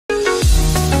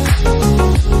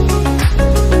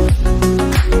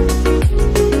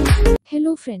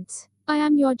Hello friends, I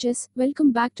am your Jess,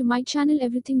 welcome back to my channel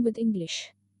Everything with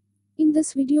English. In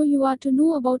this video you are to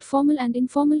know about formal and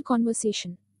informal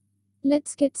conversation.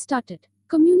 Let's get started.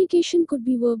 Communication could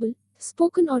be verbal,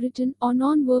 spoken or written, or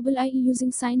non-verbal, i.e.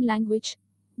 using sign language,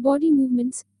 body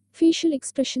movements, facial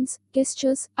expressions,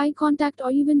 gestures, eye contact,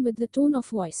 or even with the tone of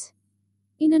voice.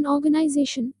 In an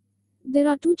organization, there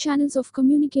are two channels of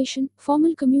communication,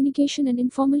 formal communication and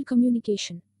informal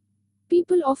communication.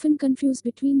 People often confuse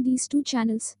between these two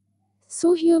channels.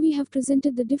 So here we have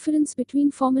presented the difference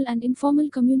between formal and informal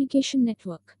communication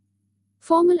network.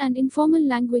 Formal and informal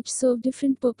language serve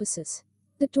different purposes.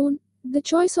 The tone, the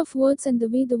choice of words and the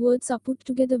way the words are put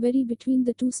together vary between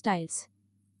the two styles.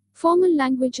 Formal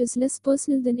language is less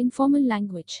personal than informal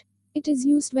language. It is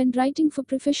used when writing for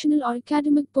professional or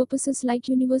academic purposes like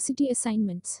university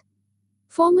assignments.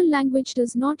 Formal language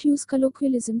does not use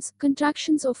colloquialisms,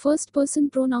 contractions or first-person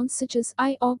pronouns such as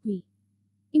I or we.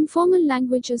 Informal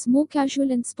language is more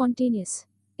casual and spontaneous.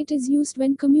 It is used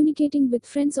when communicating with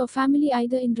friends or family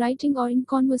either in writing or in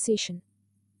conversation.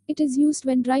 It is used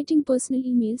when writing personal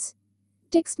emails,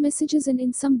 text messages and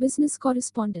in some business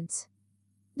correspondence.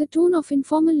 The tone of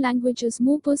informal language is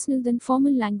more personal than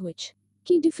formal language.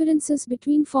 Key differences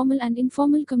between formal and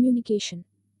informal communication.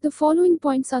 The following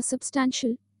points are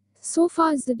substantial so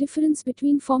far as the difference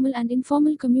between formal and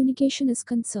informal communication is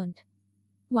concerned.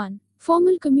 1.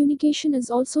 Formal communication is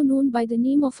also known by the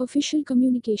name of official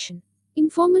communication.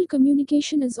 Informal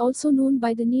communication is also known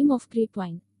by the name of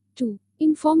grapevine. 2.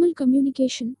 Informal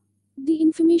communication. The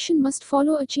information must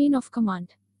follow a chain of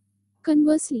command.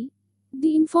 Conversely,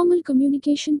 the informal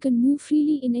communication can move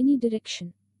freely in any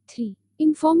direction. 3.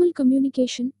 Informal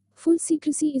communication. Full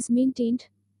secrecy is maintained.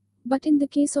 But in the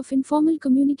case of informal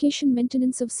communication,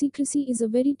 maintenance of secrecy is a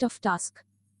very tough task.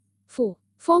 4.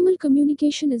 Formal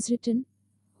communication is written,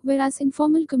 whereas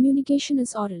informal communication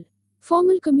is oral.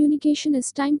 Formal communication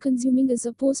is time-consuming as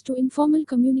opposed to informal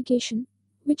communication,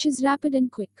 which is rapid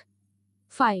and quick.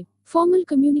 5. Formal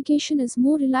communication is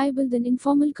more reliable than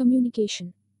informal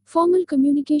communication. Formal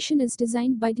communication is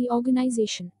designed by the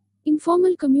organization.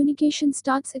 Informal communication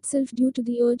starts itself due to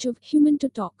the urge of human to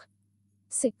talk.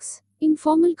 6.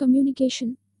 Informal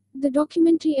communication. The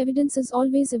documentary evidence is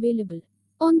always available.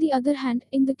 On the other hand,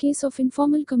 in the case of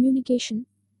informal communication,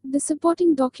 the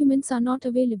supporting documents are not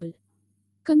available.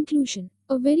 Conclusion.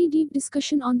 A very deep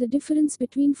discussion on the difference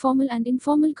between formal and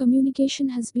informal communication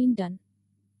has been done.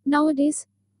 Nowadays,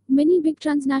 many big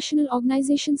transnational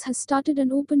organizations have started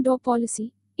an open door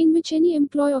policy, in which any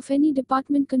employee of any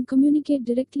department can communicate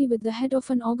directly with the head of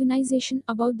an organization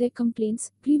about their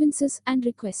complaints, grievances, and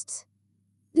requests.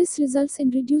 This results in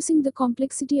reducing the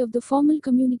complexity of the formal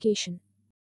communication.